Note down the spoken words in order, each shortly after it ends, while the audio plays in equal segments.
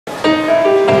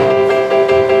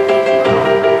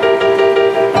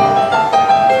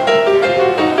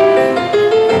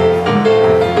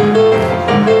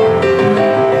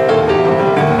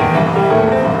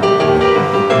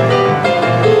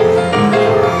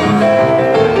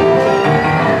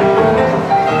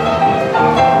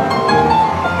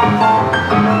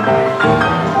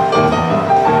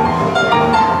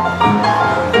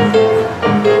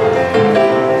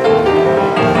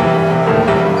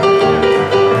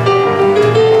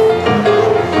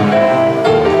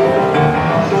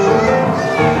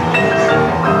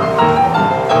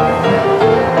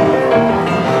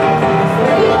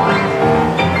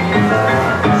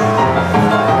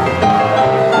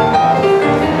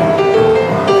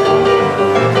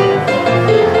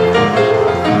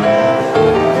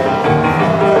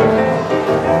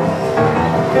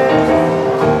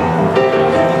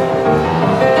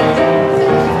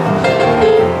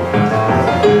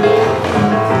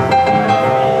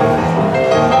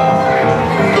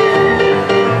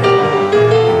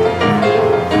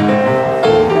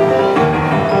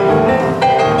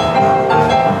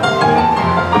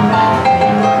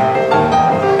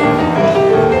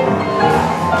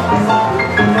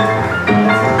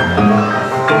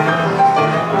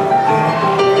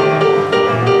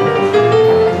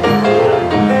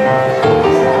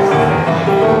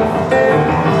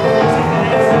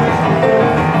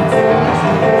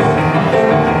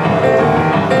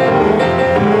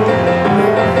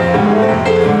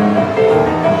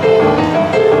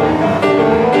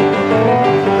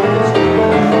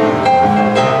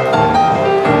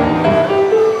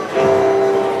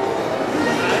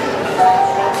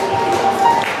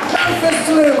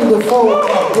Slim, the folk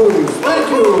of blues. Thank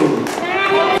you.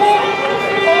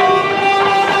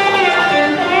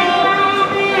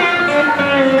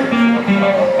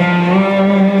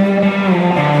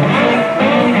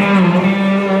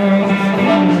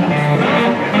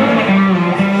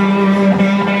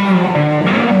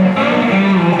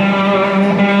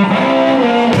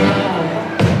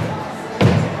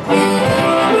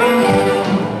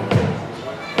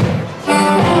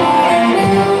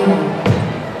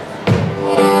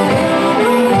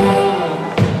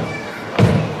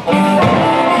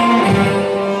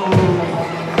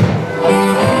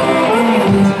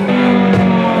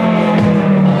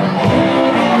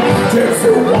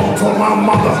 For my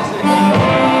mother,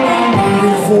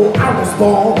 before I was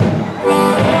born,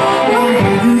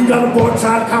 you got a boy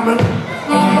child coming,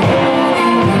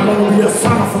 gonna be a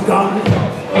son of a gun,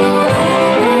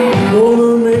 gonna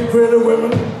make pretty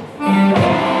women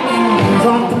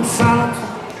drop and shout,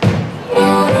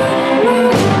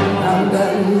 and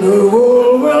then the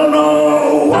world will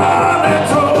know what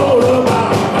it's all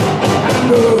about, and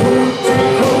the hoochie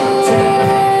coochie,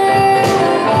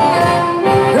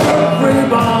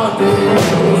 everybody.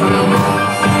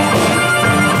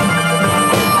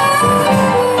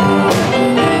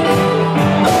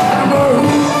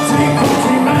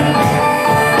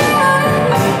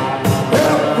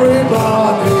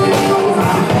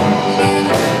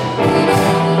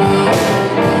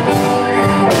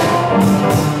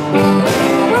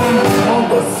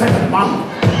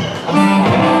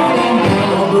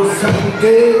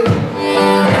 Day, on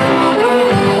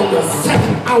the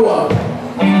second hour,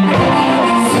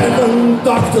 7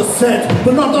 doctors said,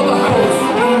 but not of the house,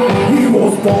 he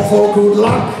was born for good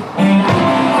luck.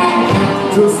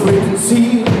 Just wait and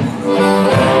see. I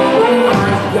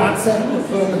got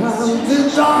 $700 not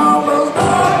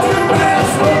to mess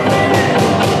with me.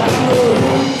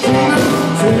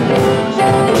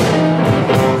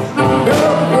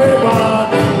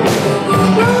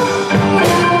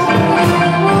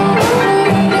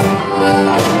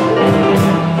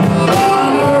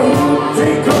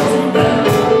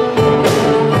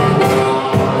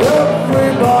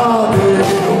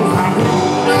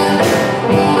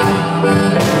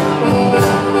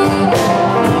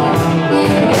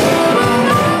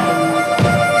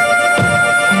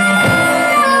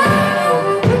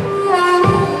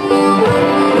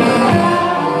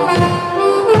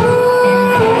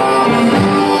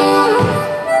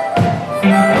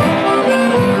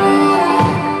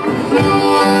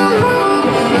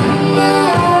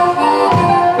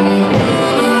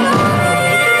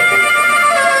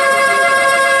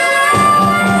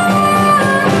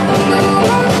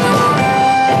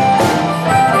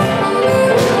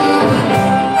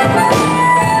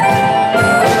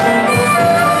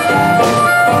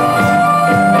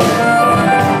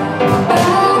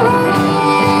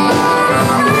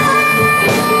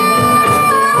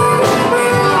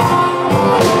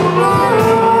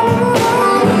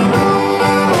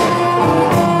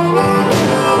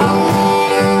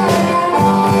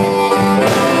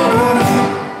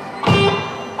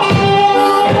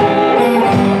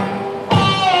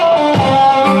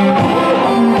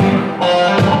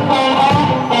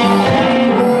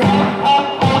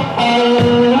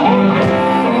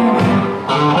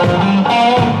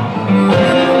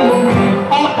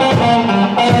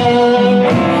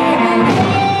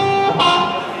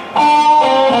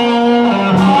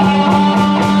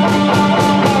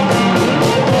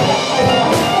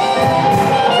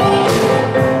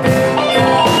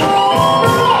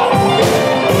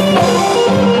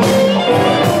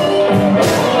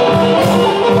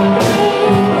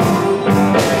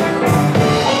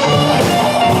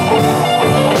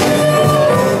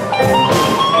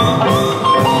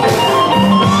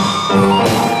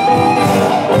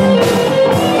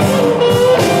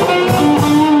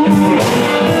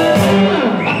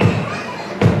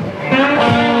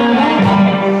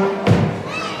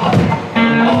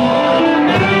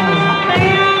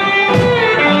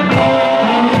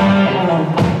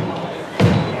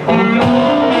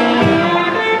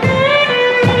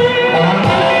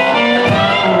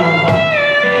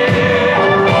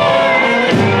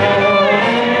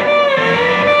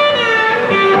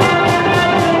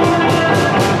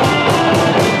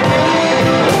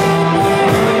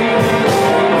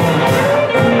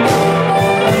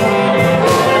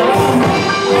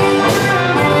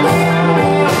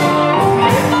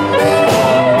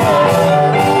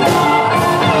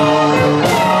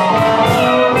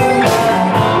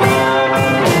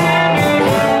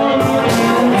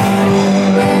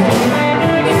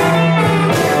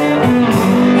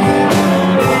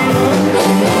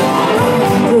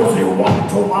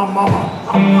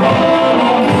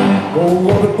 Oh,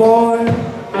 what a boy,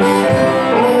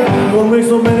 gonna make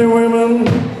so many women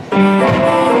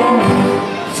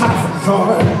shout for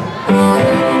joy.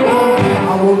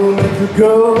 I wanna let you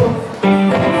go,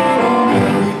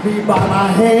 lead me by my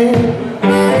hand,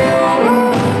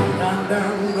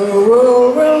 down the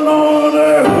road, well, on the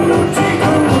hoochie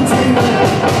coochie man.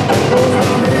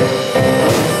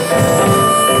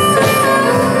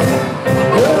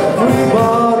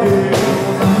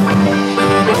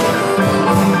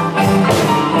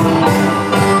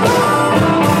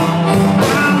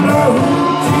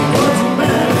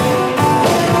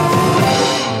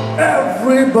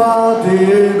 Everybody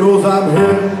knows I'm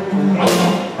here.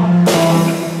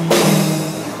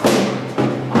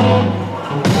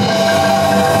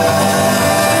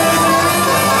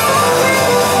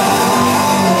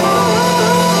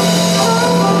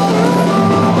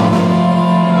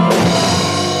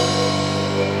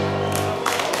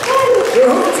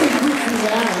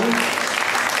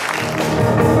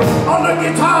 On the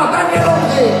guitar,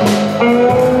 Daniel.